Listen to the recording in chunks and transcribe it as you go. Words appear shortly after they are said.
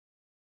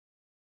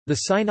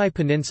The Sinai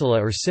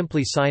Peninsula, or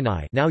simply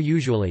Sinai now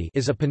usually,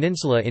 is a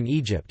peninsula in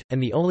Egypt, and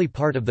the only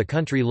part of the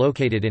country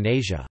located in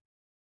Asia.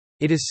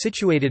 It is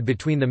situated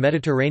between the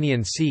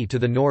Mediterranean Sea to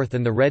the north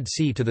and the Red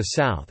Sea to the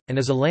south, and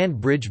is a land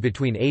bridge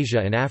between Asia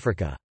and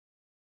Africa.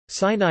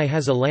 Sinai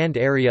has a land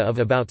area of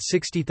about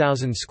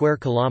 60,000 square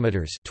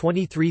kilometers,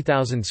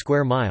 23,000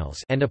 square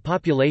miles, and a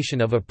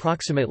population of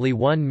approximately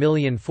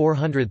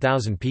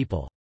 1,400,000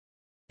 people.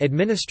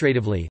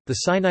 Administratively, the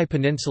Sinai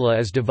Peninsula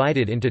is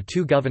divided into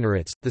two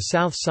governorates, the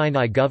South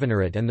Sinai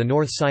Governorate and the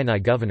North Sinai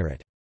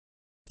Governorate.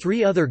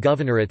 Three other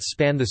governorates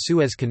span the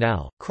Suez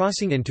Canal,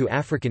 crossing into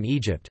African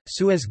Egypt: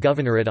 Suez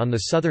Governorate on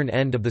the southern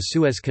end of the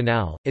Suez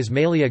Canal,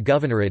 Ismailia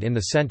Governorate in the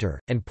center,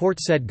 and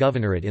Port Said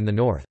Governorate in the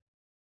north.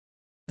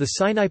 The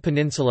Sinai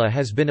Peninsula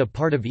has been a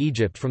part of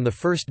Egypt from the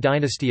first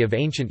dynasty of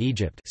ancient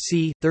Egypt,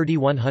 c.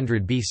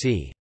 3100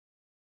 BC.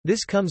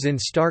 This comes in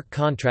stark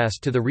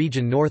contrast to the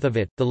region north of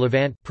it, the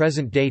Levant,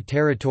 present-day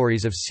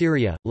territories of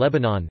Syria,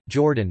 Lebanon,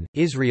 Jordan,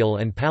 Israel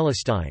and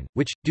Palestine,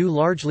 which, due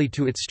largely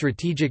to its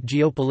strategic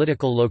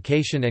geopolitical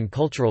location and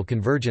cultural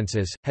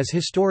convergences, has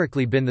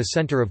historically been the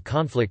center of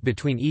conflict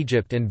between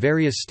Egypt and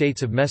various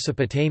states of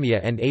Mesopotamia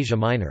and Asia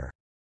Minor.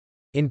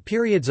 In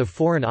periods of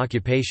foreign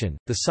occupation,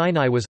 the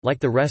Sinai was, like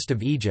the rest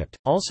of Egypt,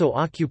 also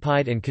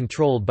occupied and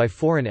controlled by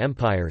foreign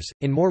empires.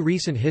 In more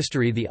recent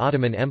history, the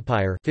Ottoman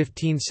Empire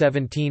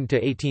 (1517 to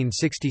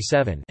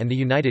 1867) and the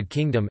United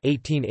Kingdom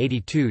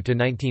 (1882 to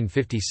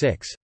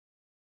 1956).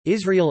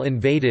 Israel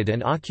invaded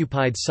and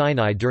occupied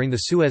Sinai during the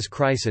Suez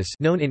Crisis,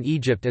 known in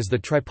Egypt as the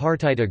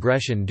Tripartite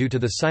Aggression, due to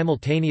the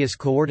simultaneous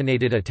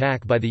coordinated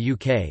attack by the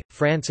UK,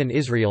 France and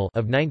Israel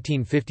of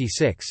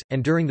 1956,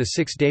 and during the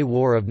Six-Day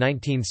War of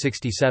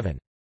 1967.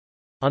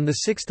 On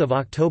 6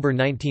 October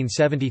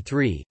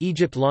 1973,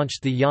 Egypt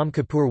launched the Yom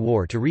Kippur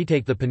War to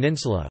retake the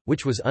peninsula,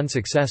 which was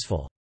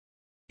unsuccessful.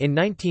 In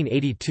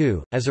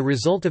 1982, as a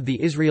result of the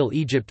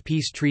Israel-Egypt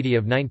Peace Treaty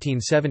of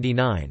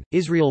 1979,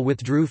 Israel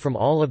withdrew from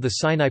all of the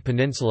Sinai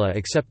Peninsula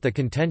except the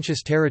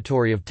contentious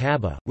territory of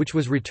Taba, which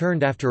was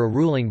returned after a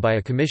ruling by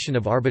a commission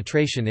of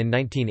arbitration in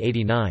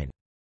 1989.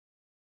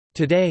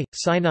 Today,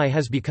 Sinai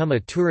has become a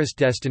tourist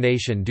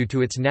destination due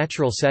to its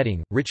natural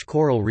setting, rich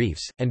coral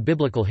reefs, and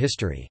biblical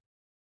history.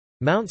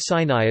 Mount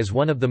Sinai is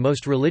one of the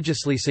most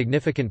religiously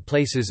significant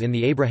places in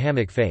the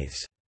Abrahamic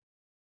faiths.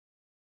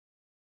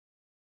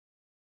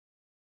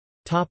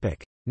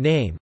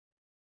 Name.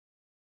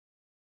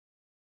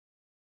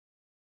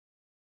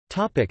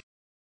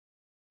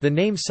 The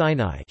name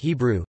Sinai,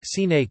 Hebrew,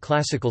 Sinai,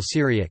 Classical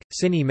Syriac,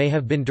 Sini, may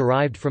have been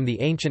derived from the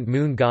ancient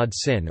moon god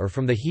Sin or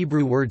from the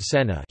Hebrew word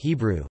Sena,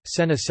 Hebrew,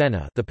 Sena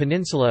Sena. The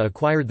peninsula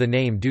acquired the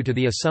name due to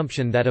the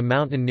assumption that a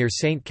mountain near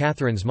St.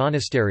 Catherine's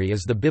Monastery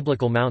is the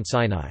biblical Mount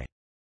Sinai.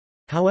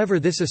 However,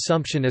 this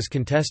assumption is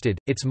contested.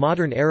 Its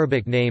modern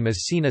Arabic name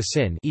is Sina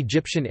Sin,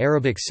 Egyptian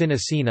Arabic Sina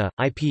Sina,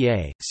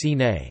 IPA,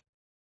 Sinai.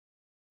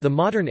 The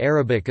modern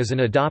Arabic is an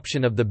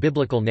adoption of the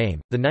biblical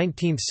name. The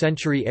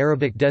 19th-century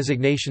Arabic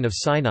designation of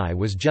Sinai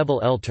was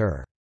Jebel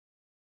el-Tur.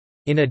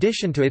 In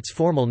addition to its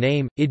formal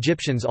name,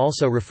 Egyptians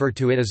also refer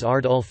to it as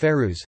Ard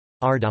ul-Feruz,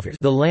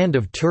 the land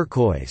of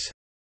turquoise.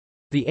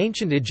 The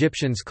ancient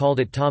Egyptians called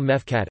it Ta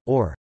Mefkat,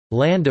 or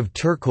land of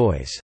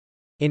turquoise.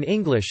 In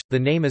English, the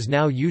name is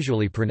now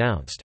usually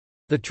pronounced.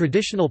 The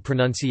traditional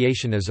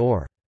pronunciation is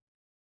Or.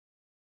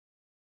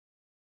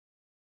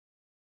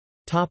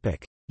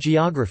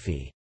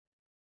 Geography.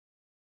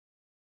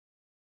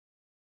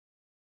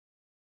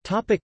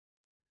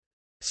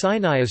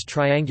 Sinai is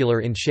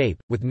triangular in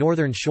shape, with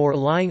northern shore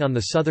lying on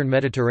the southern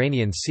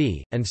Mediterranean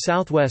Sea, and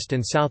southwest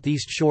and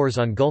southeast shores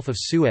on Gulf of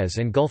Suez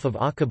and Gulf of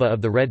Aqaba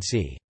of the Red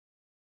Sea.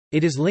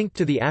 It is linked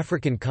to the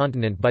African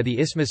continent by the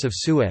Isthmus of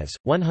Suez,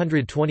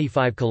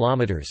 125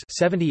 kilometers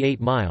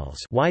 (78 miles)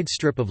 wide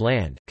strip of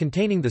land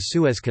containing the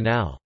Suez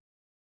Canal.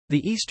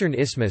 The eastern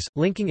isthmus,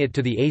 linking it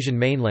to the Asian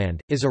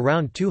mainland, is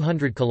around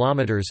 200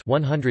 kilometers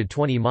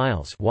 (120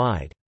 miles)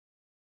 wide.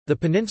 The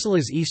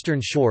peninsula's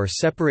eastern shore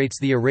separates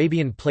the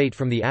Arabian Plate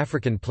from the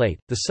African Plate.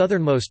 The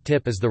southernmost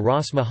tip is the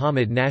Ras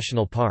Muhammad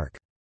National Park.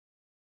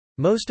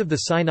 Most of the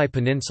Sinai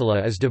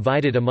Peninsula is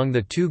divided among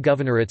the two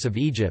governorates of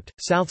Egypt,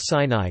 South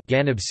Sinai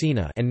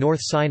and North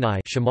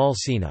Sinai Shamal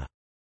Sina.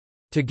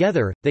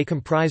 Together, they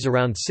comprise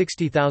around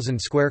 60,000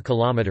 square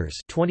kilometers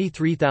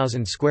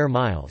 (23,000 square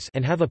miles)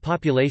 and have a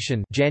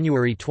population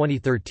January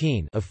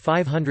 2013 of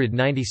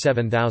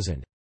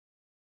 597,000.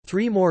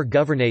 Three more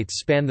governorates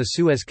span the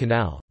Suez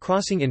Canal,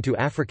 crossing into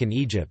African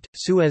Egypt.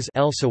 Suez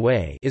El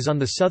Saway is on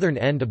the southern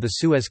end of the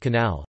Suez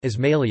Canal,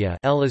 Ismailia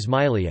El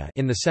Ismailia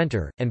in the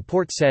center, and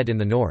Port Said in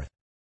the north.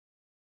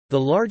 The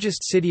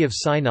largest city of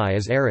Sinai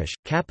is Arish,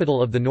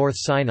 capital of the North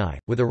Sinai,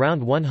 with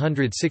around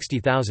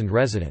 160,000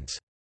 residents.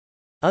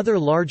 Other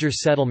larger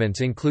settlements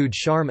include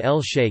Sharm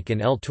el-Sheikh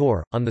and El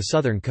Tor, on the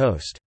southern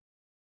coast.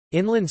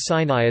 Inland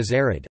Sinai is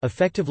arid,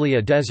 effectively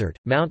a desert,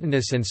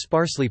 mountainous and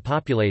sparsely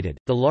populated,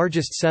 the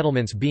largest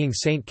settlements being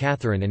St.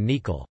 Catherine and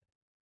Nikkel.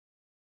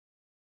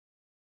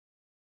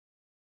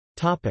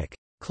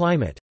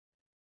 Climate.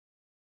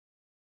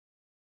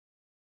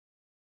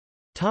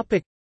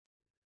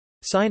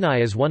 Sinai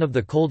is one of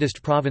the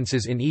coldest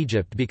provinces in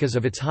Egypt because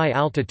of its high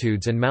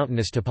altitudes and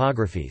mountainous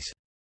topographies.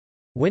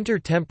 Winter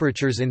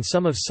temperatures in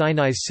some of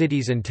Sinai's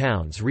cities and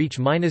towns reach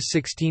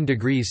 -16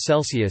 degrees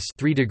Celsius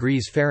 (3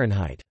 degrees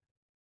Fahrenheit).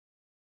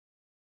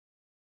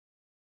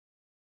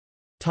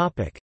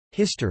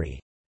 History.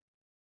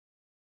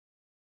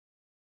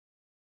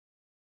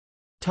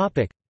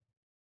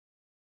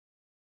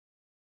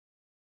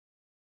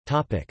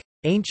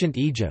 Ancient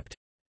Egypt.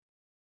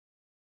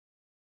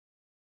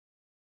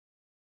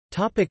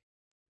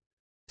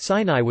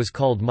 Sinai was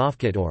called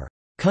Mafkat or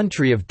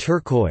country of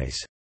turquoise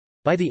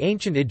by the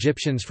ancient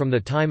Egyptians from the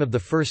time of the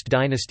First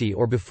Dynasty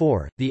or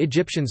before. The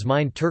Egyptians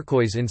mined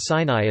turquoise in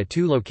Sinai at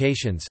two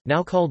locations,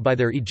 now called by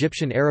their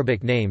Egyptian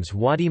Arabic names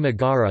Wadi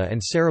Magara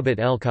and Sarabat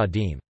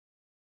el-Qadim.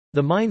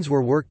 The mines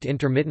were worked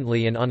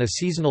intermittently and on a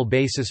seasonal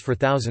basis for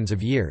thousands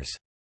of years.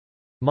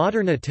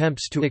 Modern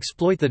attempts to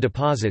exploit the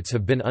deposits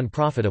have been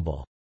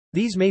unprofitable.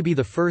 These may be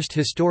the first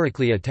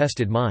historically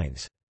attested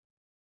mines.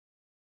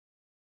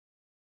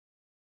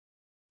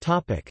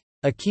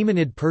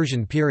 Achaemenid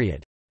Persian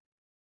period.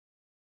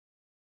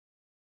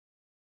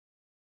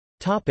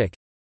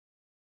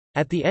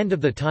 At the end of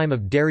the time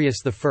of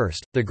Darius I,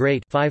 the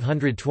Great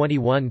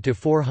 521 to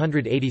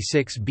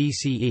 486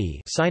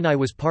 BCE, Sinai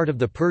was part of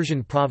the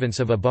Persian province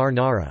of Abar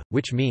Nara,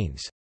 which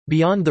means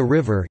beyond the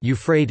river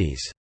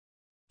Euphrates.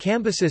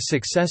 Cambyses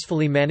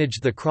successfully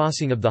managed the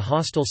crossing of the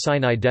hostile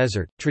Sinai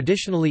Desert,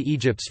 traditionally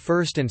Egypt's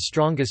first and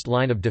strongest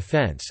line of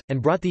defense,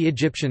 and brought the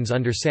Egyptians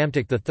under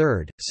Psamtik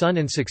III, son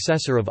and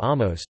successor of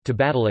Ahmose, to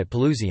battle at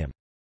Pelusium.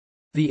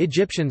 The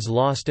Egyptians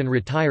lost and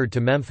retired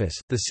to Memphis,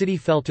 the city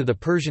fell to the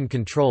Persian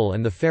control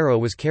and the pharaoh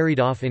was carried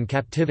off in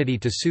captivity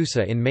to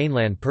Susa in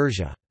mainland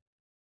Persia.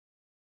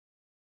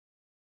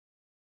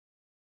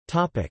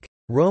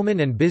 Roman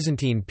and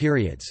Byzantine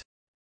periods.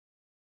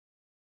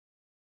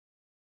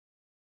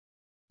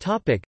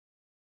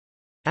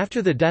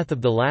 After the death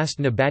of the last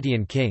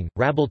Nabatean king,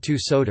 Rabel II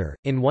Soter,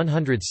 in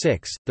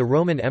 106, the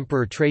Roman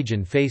Emperor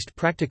Trajan faced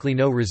practically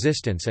no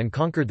resistance and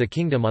conquered the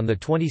kingdom on the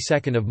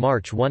 22nd of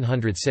March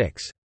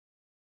 106.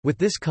 With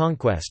this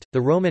conquest,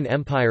 the Roman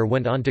Empire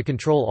went on to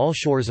control all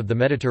shores of the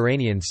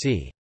Mediterranean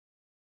Sea.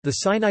 The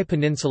Sinai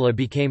Peninsula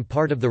became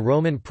part of the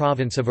Roman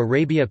province of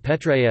Arabia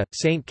Petrea.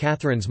 St.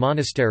 Catherine's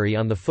Monastery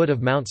on the foot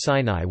of Mount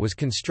Sinai was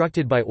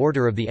constructed by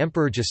order of the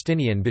Emperor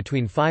Justinian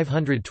between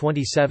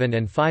 527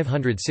 and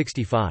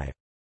 565.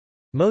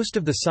 Most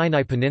of the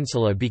Sinai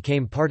Peninsula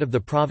became part of the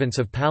province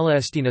of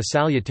Palestina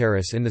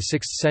Salutaris in the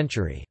 6th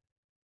century.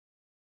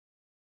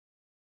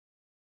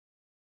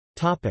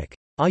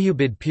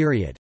 Ayyubid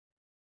period.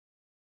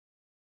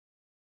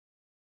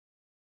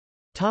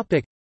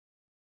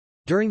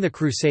 During the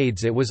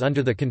Crusades it was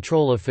under the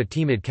control of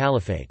Fatimid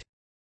Caliphate.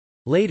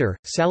 Later,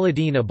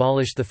 Saladin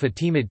abolished the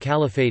Fatimid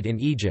Caliphate in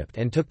Egypt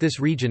and took this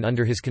region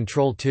under his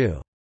control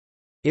too.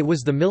 It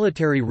was the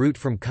military route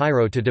from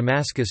Cairo to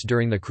Damascus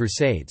during the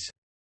Crusades.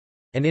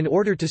 And in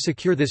order to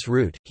secure this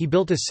route, he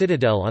built a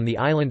citadel on the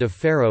island of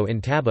Pharaoh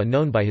in Taba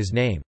known by his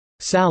name,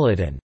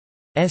 Saladin's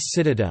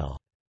Citadel.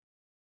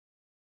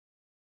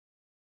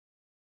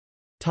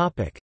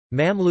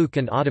 Mamluk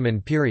and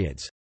Ottoman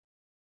periods.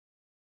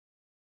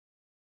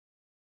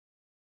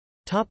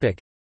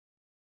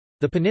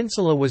 The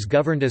peninsula was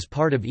governed as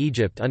part of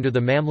Egypt under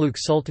the Mamluk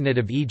Sultanate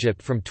of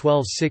Egypt from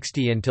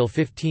 1260 until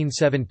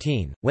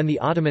 1517, when the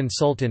Ottoman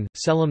Sultan,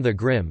 Selim the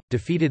Grim,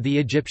 defeated the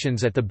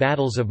Egyptians at the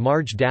battles of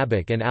Marj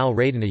Dabak and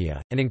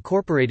al-Raydaniya, and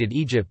incorporated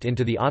Egypt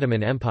into the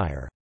Ottoman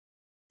Empire.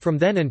 From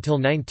then until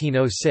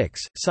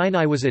 1906,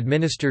 Sinai was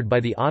administered by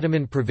the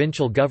Ottoman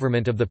provincial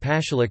government of the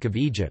Pashalik of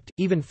Egypt,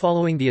 even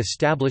following the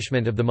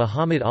establishment of the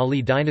Muhammad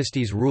Ali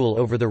dynasty's rule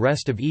over the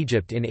rest of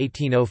Egypt in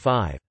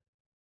 1805.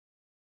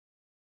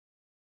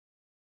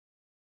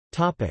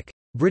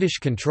 British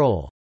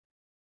control.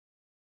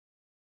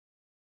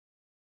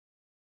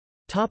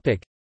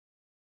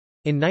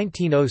 In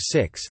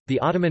 1906, the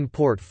Ottoman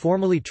Porte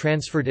formally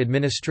transferred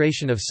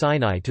administration of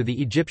Sinai to the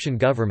Egyptian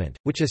government,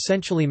 which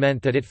essentially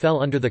meant that it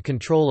fell under the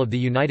control of the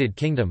United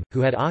Kingdom, who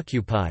had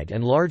occupied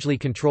and largely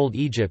controlled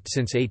Egypt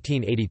since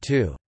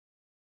 1882.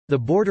 The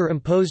border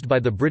imposed by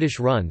the British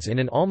runs in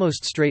an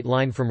almost straight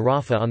line from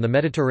Rafah on the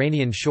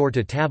Mediterranean shore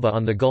to Taba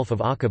on the Gulf of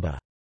Aqaba.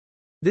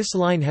 This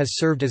line has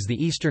served as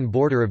the eastern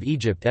border of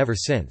Egypt ever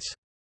since.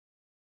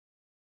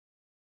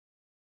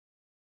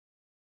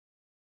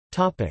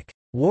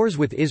 Wars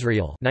with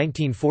Israel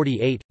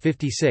 1948,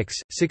 56,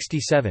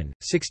 67,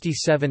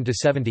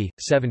 67–70,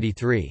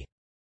 73.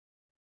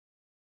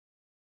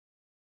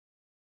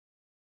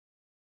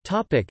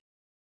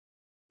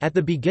 At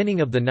the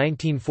beginning of the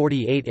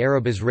 1948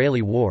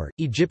 Arab-Israeli War,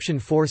 Egyptian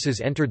forces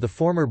entered the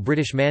former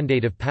British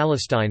Mandate of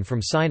Palestine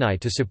from Sinai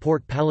to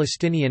support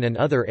Palestinian and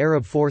other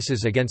Arab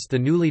forces against the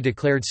newly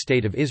declared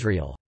State of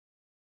Israel.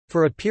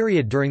 For a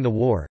period during the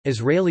war,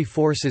 Israeli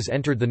forces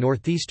entered the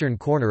northeastern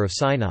corner of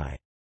Sinai.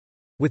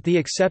 With the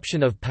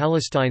exception of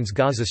Palestine's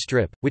Gaza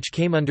Strip, which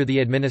came under the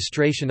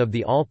administration of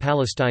the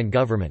All-Palestine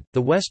government,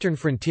 the western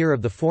frontier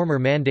of the former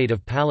Mandate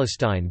of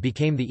Palestine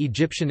became the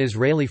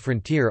Egyptian-Israeli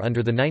frontier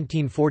under the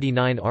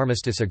 1949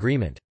 Armistice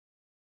Agreement.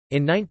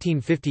 In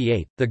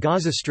 1958, the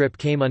Gaza Strip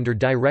came under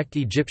direct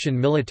Egyptian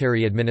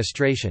military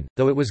administration,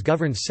 though it was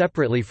governed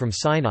separately from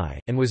Sinai,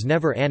 and was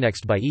never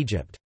annexed by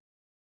Egypt.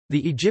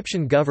 The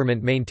Egyptian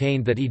government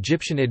maintained that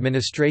Egyptian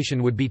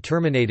administration would be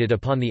terminated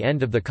upon the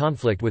end of the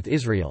conflict with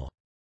Israel.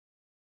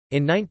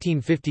 In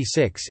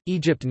 1956,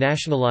 Egypt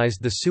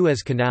nationalized the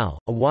Suez Canal,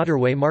 a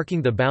waterway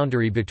marking the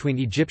boundary between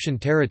Egyptian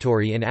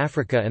territory in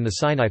Africa and the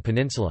Sinai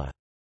Peninsula.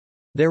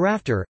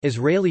 Thereafter,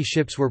 Israeli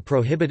ships were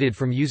prohibited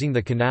from using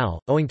the canal,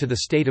 owing to the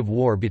state of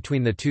war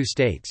between the two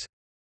states.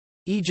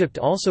 Egypt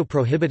also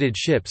prohibited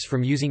ships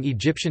from using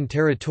Egyptian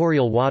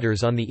territorial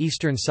waters on the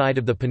eastern side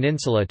of the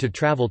peninsula to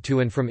travel to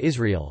and from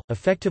Israel,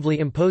 effectively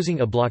imposing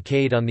a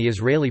blockade on the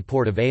Israeli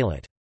port of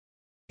Eilat.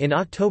 In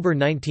October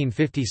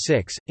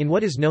 1956, in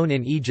what is known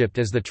in Egypt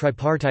as the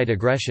tripartite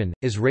aggression,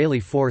 Israeli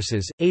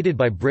forces, aided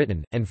by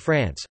Britain, and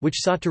France, which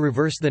sought to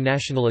reverse the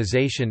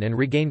nationalization and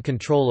regain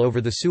control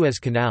over the Suez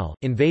Canal,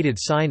 invaded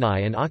Sinai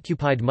and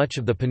occupied much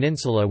of the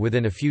peninsula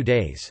within a few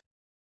days.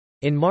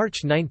 In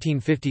March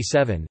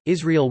 1957,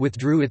 Israel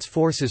withdrew its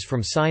forces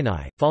from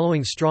Sinai,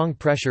 following strong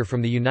pressure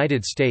from the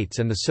United States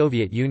and the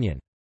Soviet Union.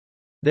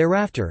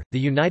 Thereafter, the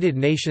United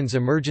Nations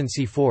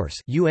Emergency Force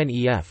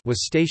 (UNEF)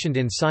 was stationed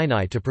in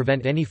Sinai to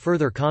prevent any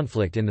further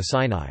conflict in the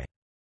Sinai.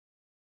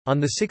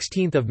 On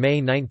 16 May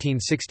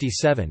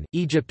 1967,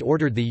 Egypt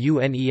ordered the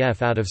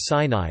UNEF out of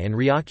Sinai and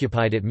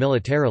reoccupied it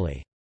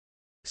militarily.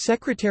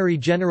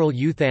 Secretary-General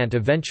Youthant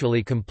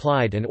eventually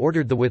complied and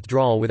ordered the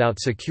withdrawal without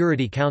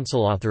Security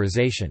Council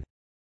authorization.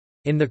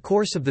 In the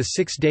course of the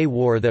Six-Day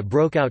War that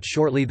broke out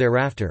shortly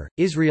thereafter,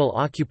 Israel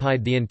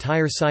occupied the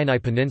entire Sinai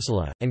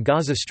Peninsula, and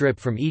Gaza Strip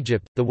from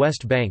Egypt, the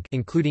West Bank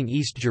including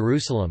East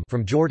Jerusalem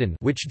from Jordan,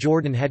 which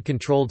Jordan had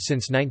controlled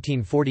since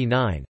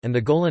 1949, and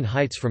the Golan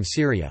Heights from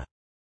Syria.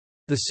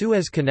 The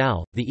Suez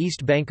Canal, the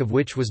east bank of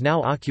which was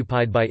now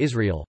occupied by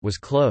Israel, was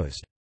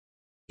closed.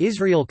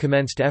 Israel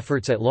commenced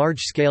efforts at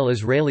large-scale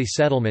Israeli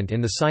settlement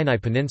in the Sinai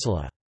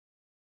Peninsula.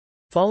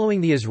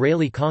 Following the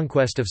Israeli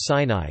conquest of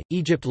Sinai,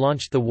 Egypt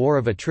launched the War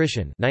of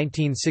Attrition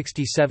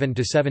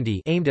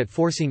 1967–70 aimed at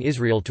forcing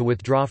Israel to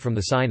withdraw from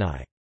the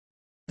Sinai.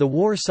 The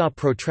war saw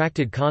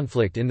protracted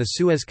conflict in the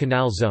Suez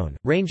Canal zone,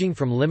 ranging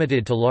from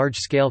limited to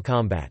large-scale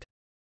combat.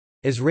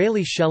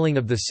 Israeli shelling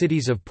of the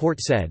cities of Port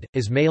Said,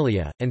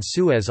 Ismailia, and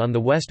Suez on the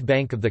west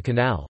bank of the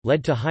canal,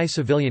 led to high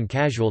civilian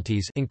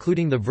casualties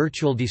including the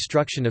virtual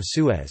destruction of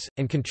Suez,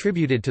 and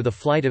contributed to the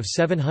flight of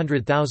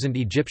 700,000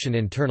 Egyptian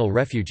internal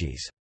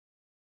refugees.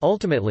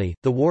 Ultimately,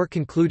 the war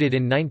concluded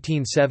in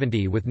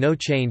 1970 with no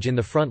change in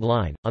the front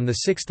line. On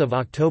 6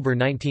 October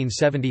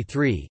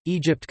 1973,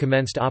 Egypt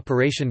commenced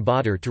Operation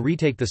Badr to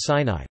retake the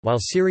Sinai, while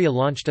Syria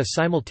launched a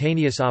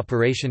simultaneous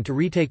operation to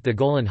retake the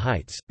Golan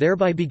Heights,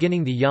 thereby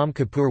beginning the Yom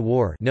Kippur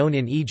War, known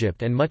in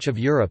Egypt and much of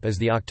Europe as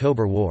the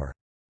October War.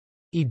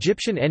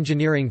 Egyptian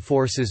engineering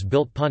forces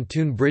built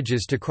pontoon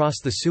bridges to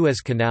cross the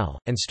Suez Canal,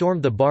 and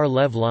stormed the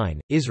Bar-Lev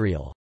Line,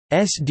 Israel's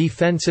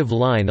defensive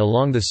line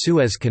along the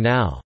Suez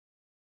Canal.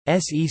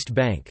 East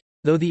Bank.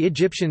 Though the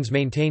Egyptians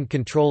maintained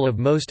control of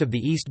most of the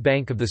east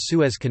bank of the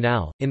Suez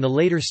Canal, in the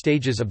later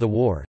stages of the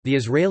war, the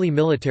Israeli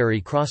military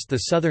crossed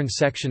the southern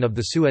section of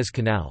the Suez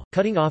Canal,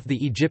 cutting off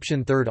the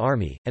Egyptian Third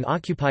Army, and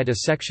occupied a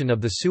section of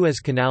the Suez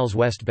Canal's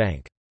west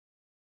bank.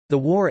 The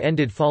war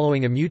ended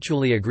following a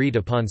mutually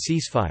agreed-upon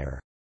ceasefire.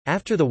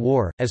 After the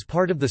war, as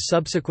part of the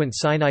subsequent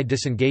Sinai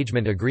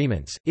disengagement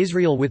agreements,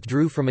 Israel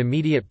withdrew from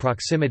immediate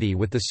proximity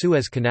with the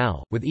Suez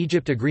Canal, with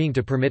Egypt agreeing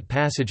to permit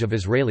passage of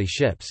Israeli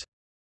ships.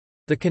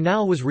 The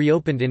canal was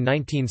reopened in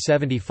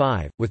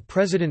 1975, with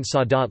President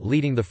Sadat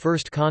leading the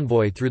first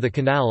convoy through the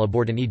canal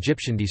aboard an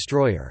Egyptian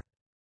destroyer.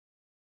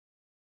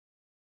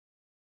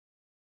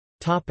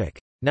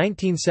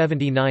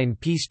 1979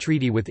 peace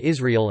treaty with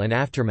Israel and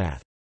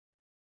aftermath.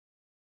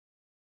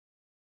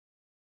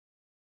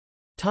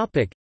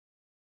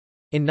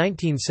 In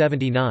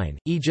 1979,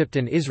 Egypt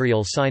and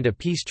Israel signed a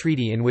peace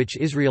treaty in which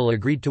Israel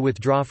agreed to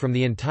withdraw from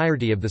the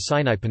entirety of the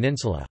Sinai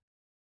Peninsula.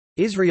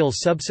 Israel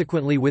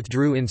subsequently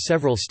withdrew in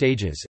several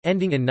stages,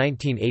 ending in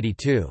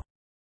 1982.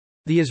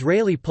 The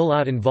Israeli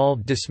pullout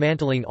involved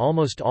dismantling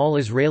almost all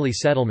Israeli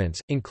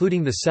settlements,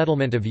 including the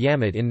settlement of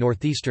Yamit in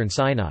northeastern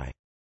Sinai.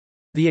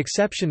 The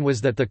exception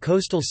was that the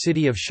coastal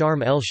city of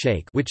Sharm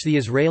el-Sheikh, which the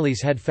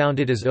Israelis had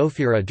founded as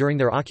Ophira during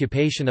their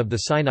occupation of the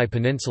Sinai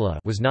Peninsula,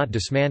 was not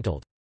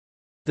dismantled.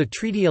 The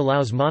treaty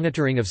allows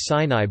monitoring of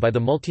Sinai by the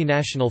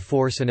multinational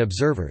force and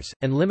observers,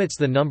 and limits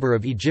the number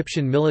of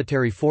Egyptian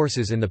military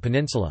forces in the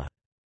peninsula.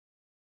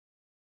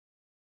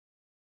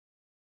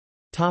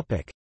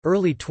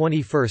 Early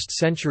 21st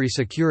century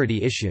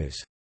security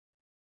issues.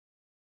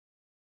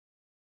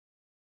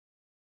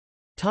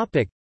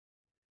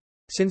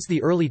 Since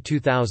the early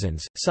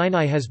 2000s,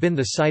 Sinai has been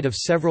the site of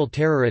several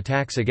terror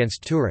attacks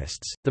against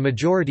tourists, the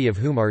majority of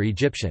whom are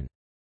Egyptian.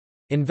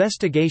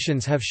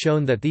 Investigations have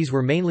shown that these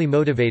were mainly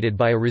motivated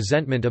by a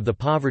resentment of the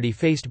poverty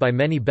faced by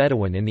many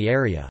Bedouin in the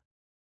area.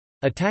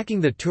 Attacking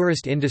the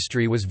tourist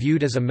industry was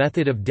viewed as a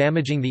method of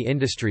damaging the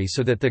industry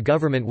so that the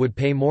government would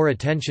pay more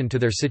attention to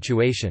their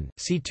situation.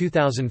 See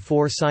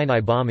 2004 Sinai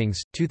bombings,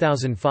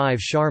 2005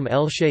 Sharm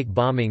el-Sheikh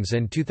bombings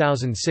and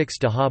 2006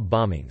 Dahab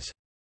bombings.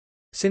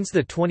 Since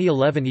the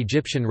 2011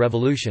 Egyptian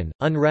revolution,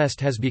 unrest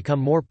has become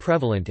more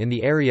prevalent in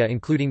the area,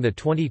 including the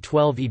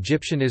 2012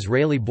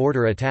 Egyptian-Israeli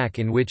border attack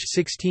in which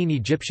 16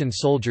 Egyptian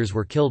soldiers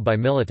were killed by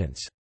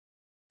militants.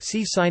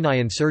 See Sinai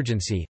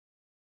insurgency.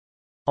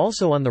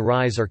 Also on the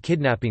rise are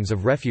kidnappings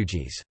of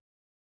refugees.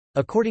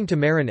 According to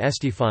Marin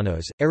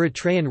Estefanos,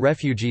 Eritrean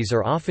refugees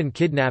are often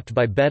kidnapped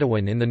by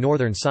Bedouin in the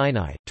northern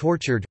Sinai,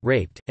 tortured,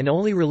 raped, and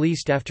only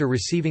released after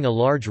receiving a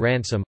large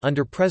ransom.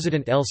 Under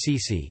President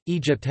el-Sisi,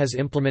 Egypt has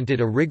implemented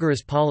a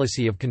rigorous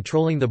policy of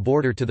controlling the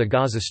border to the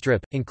Gaza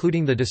Strip,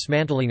 including the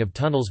dismantling of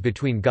tunnels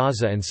between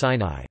Gaza and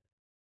Sinai.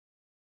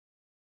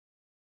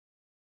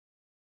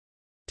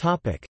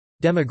 Topic: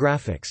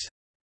 Demographics.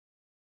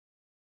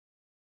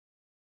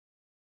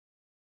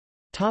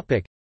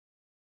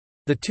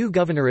 The two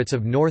governorates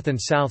of North and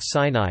South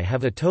Sinai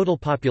have a total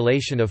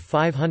population of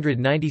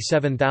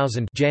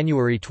 597,000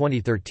 January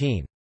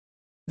 2013.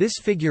 This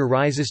figure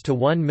rises to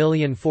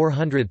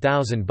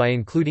 1,400,000 by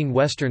including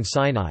Western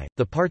Sinai,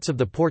 the parts of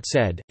the Port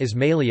Said,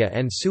 Ismailia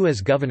and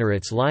Suez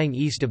governorates lying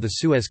east of the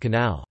Suez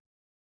Canal.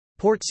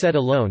 Port Said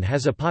alone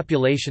has a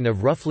population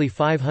of roughly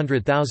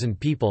 500,000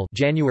 people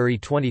January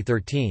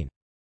 2013.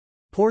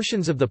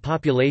 Portions of the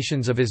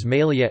populations of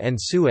Ismailia and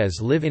Suez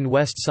live in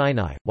West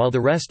Sinai, while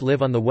the rest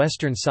live on the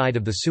western side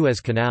of the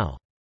Suez Canal.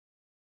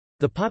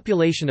 The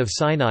population of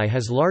Sinai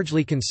has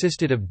largely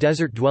consisted of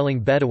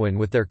desert-dwelling Bedouin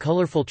with their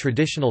colorful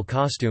traditional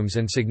costumes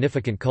and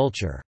significant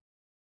culture.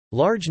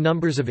 Large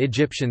numbers of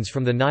Egyptians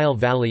from the Nile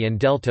Valley and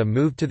Delta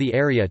moved to the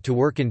area to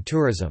work in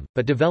tourism,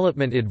 but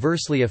development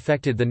adversely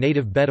affected the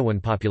native Bedouin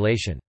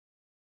population.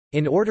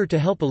 In order to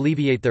help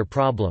alleviate their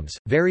problems,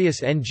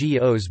 various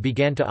NGOs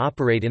began to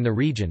operate in the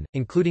region,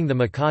 including the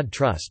Makad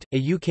Trust,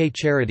 a UK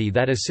charity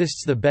that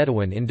assists the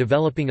Bedouin in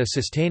developing a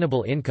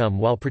sustainable income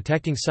while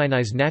protecting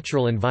Sinai's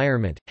natural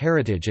environment,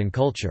 heritage and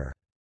culture.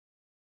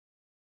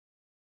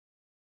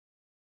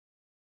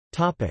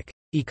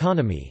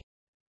 Economy.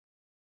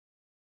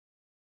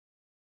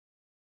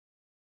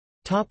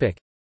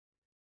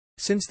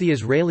 Since the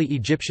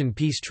Israeli-Egyptian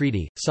peace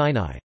treaty,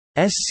 Sinai's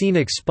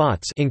scenic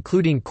spots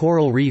including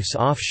coral reefs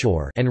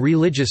offshore and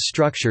religious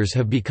structures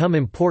have become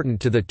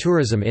important to the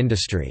tourism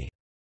industry.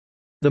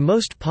 The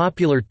most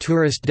popular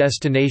tourist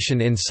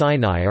destination in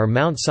Sinai are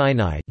Mount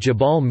Sinai,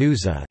 Jabal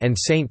Musa, and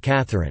St.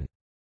 Catherine's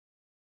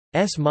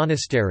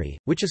Monastery,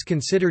 which is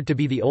considered to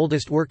be the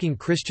oldest working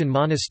Christian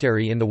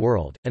monastery in the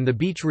world, and the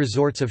beach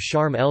resorts of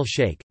Sharm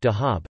el-Sheikh,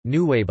 Dahab,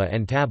 Nuweiba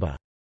and Taba.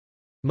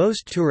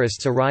 Most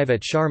tourists arrive at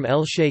Sharm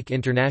el-Sheikh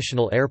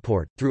International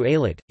Airport, through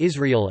Eilat,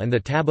 Israel and the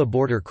Taba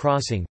border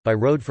crossing, by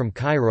road from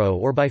Cairo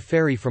or by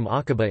ferry from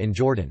Aqaba in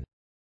Jordan.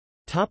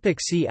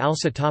 See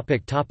also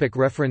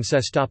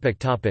References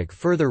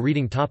Further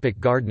reading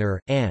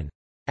Gardner, Anne.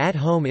 At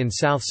Home in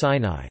South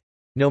Sinai.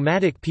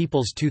 Nomadic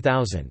Peoples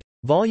 2000.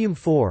 Volume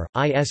 4,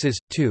 ISs.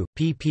 2,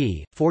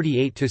 pp.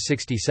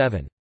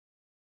 48–67.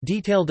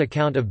 Detailed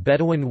account of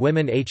Bedouin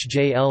women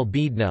Hjl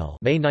Beednell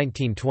May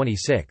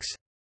 1926.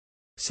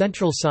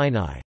 Central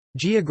Sinai.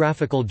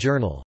 Geographical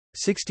Journal.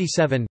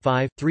 67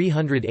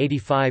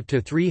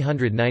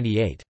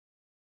 385–398.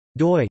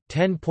 doi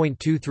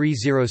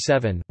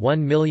 10.2307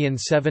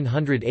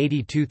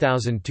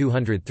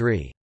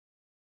 1782203.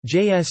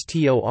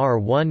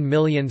 JSTOR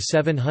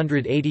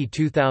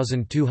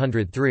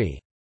 1782203.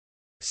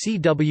 C.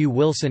 W.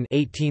 Wilson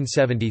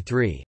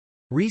 1873.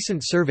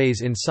 Recent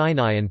Surveys in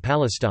Sinai and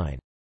Palestine.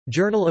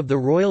 Journal of the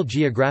Royal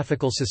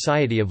Geographical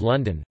Society of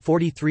London,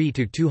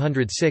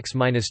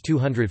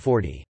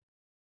 43–206–240.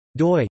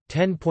 doi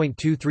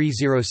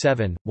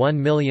 10.2307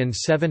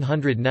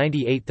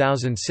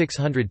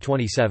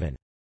 1798627.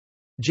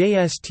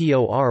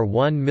 JSTOR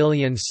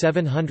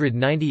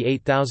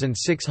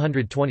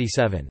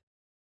 1798627.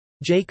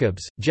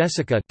 Jacobs,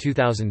 Jessica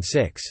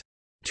 2006.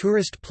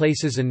 Tourist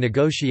Places and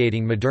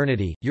Negotiating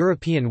Modernity,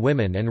 European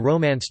Women and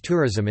Romance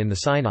Tourism in the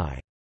Sinai.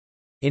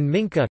 In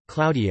Minka,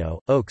 Claudio,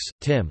 Oakes,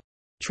 Tim.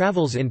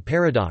 Travels in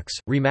Paradox,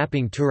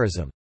 Remapping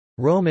Tourism.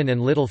 Rowman and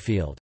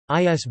Littlefield.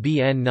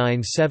 ISBN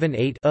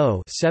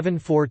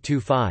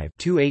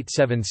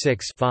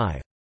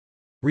 978-0-7425-2876-5.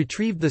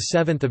 Retrieved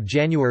 7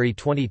 January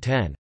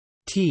 2010.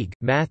 Teague,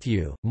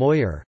 Matthew,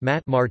 Moyer,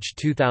 Matt. March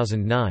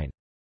 2009.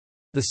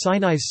 The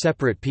Sinai's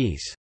Separate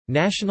Piece.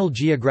 National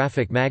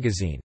Geographic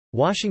Magazine.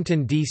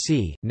 Washington,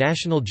 D.C.,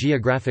 National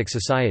Geographic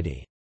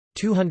Society.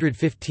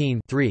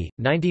 215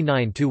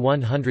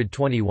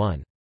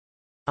 99–121.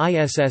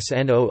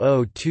 ISSN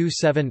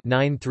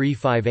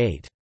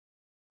 0027-9358.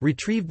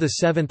 Retrieved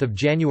 7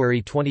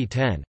 January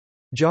 2010.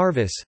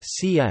 Jarvis,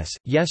 C.S.,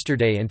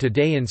 Yesterday and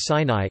Today in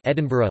Sinai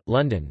Edinburgh,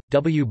 London,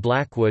 W.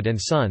 Blackwood and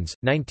Sons,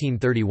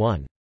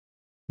 1931.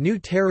 New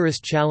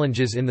terrorist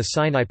challenges in the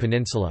Sinai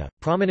Peninsula,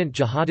 prominent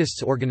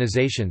jihadists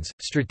organizations,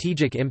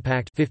 strategic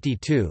impact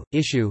 52,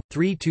 issue,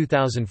 3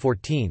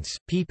 2014,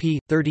 pp.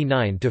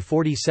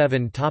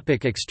 39–47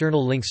 Topic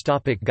External links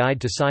Topic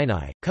Guide to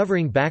Sinai,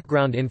 covering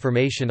background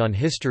information on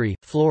history,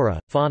 flora,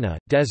 fauna,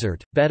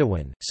 desert,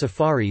 Bedouin,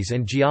 safaris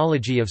and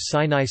geology of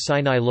Sinai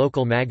Sinai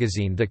Local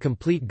Magazine The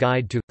Complete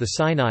Guide to, the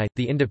Sinai,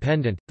 The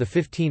Independent,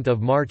 15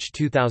 March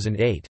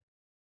 2008.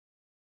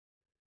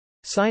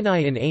 Sinai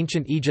in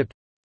Ancient Egypt.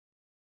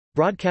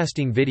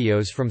 Broadcasting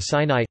videos from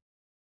Sinai.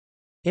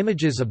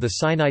 Images of the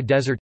Sinai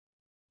Desert.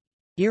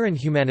 Iran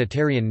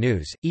Humanitarian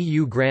News,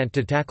 EU grant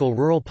to tackle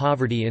rural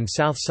poverty in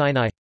South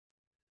Sinai.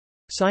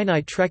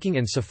 Sinai trekking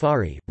and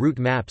safari, route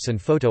maps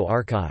and photo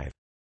archive.